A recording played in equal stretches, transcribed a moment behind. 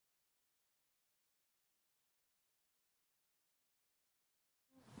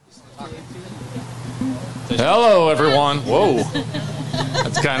Hello, everyone. Whoa.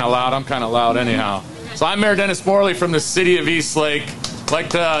 That's kind of loud. I'm kind of loud anyhow. So I'm Mayor Dennis Morley from the city of Eastlake. I'd like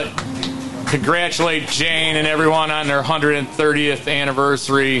to congratulate Jane and everyone on their 130th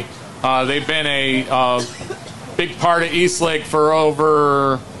anniversary. They've been a big part of Eastlake for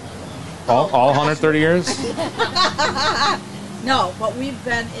over all 130 years? No, but we've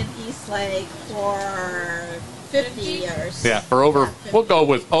been in Eastlake for 50 years. Yeah, for over, we'll go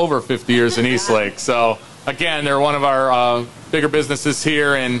with over 50 years in Eastlake. So again, they're one of our bigger businesses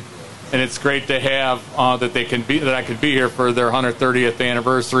here, and it's great to have that I could be here for their 130th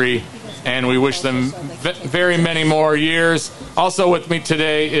anniversary, and we wish them very many more years. Also with me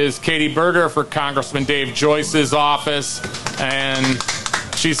today is Katie Berger for Congressman Dave Joyce's office, and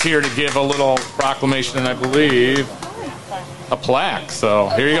she's here to give a little proclamation, and I believe a plaque. So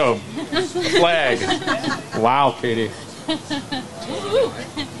here you go, flag. Wow, Katie.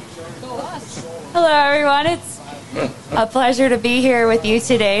 Hello, everyone. It's a pleasure to be here with you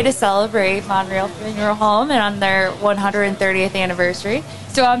today to celebrate Monreal Funeral Home and on their 130th anniversary.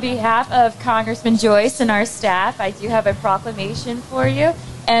 So on behalf of Congressman Joyce and our staff, I do have a proclamation for you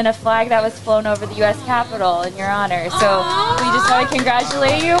and a flag that was flown over the U.S. Capitol in your honor. So we just want to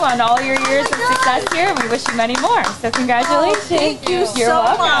congratulate you on all your years of success here, and we wish you many more. So congratulations. Thank you so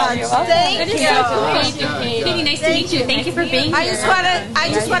much. Thank you. Katie, nice to meet you. Thank you for being here. I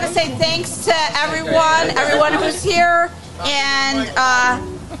just want to say thanks to everyone who's here, and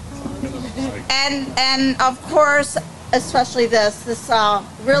of course, especially this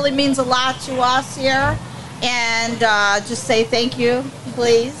really means a lot to us here. And just say thank you,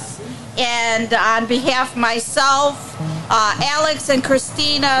 please. And on behalf of myself, Alex and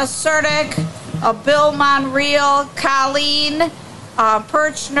Christina Sertic, Bill Monreal, Colleen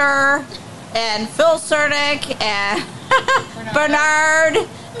Perchner, and Phil Sertic, and Bernard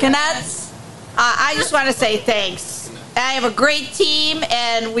Knetz, I just want to say thanks. I have a great team,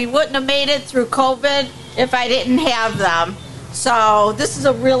 and we wouldn't have made it through COVID if I didn't have them. So this is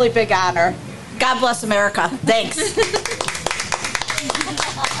a really big honor. God bless America. Thanks. All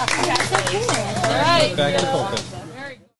right. Back to pulpit.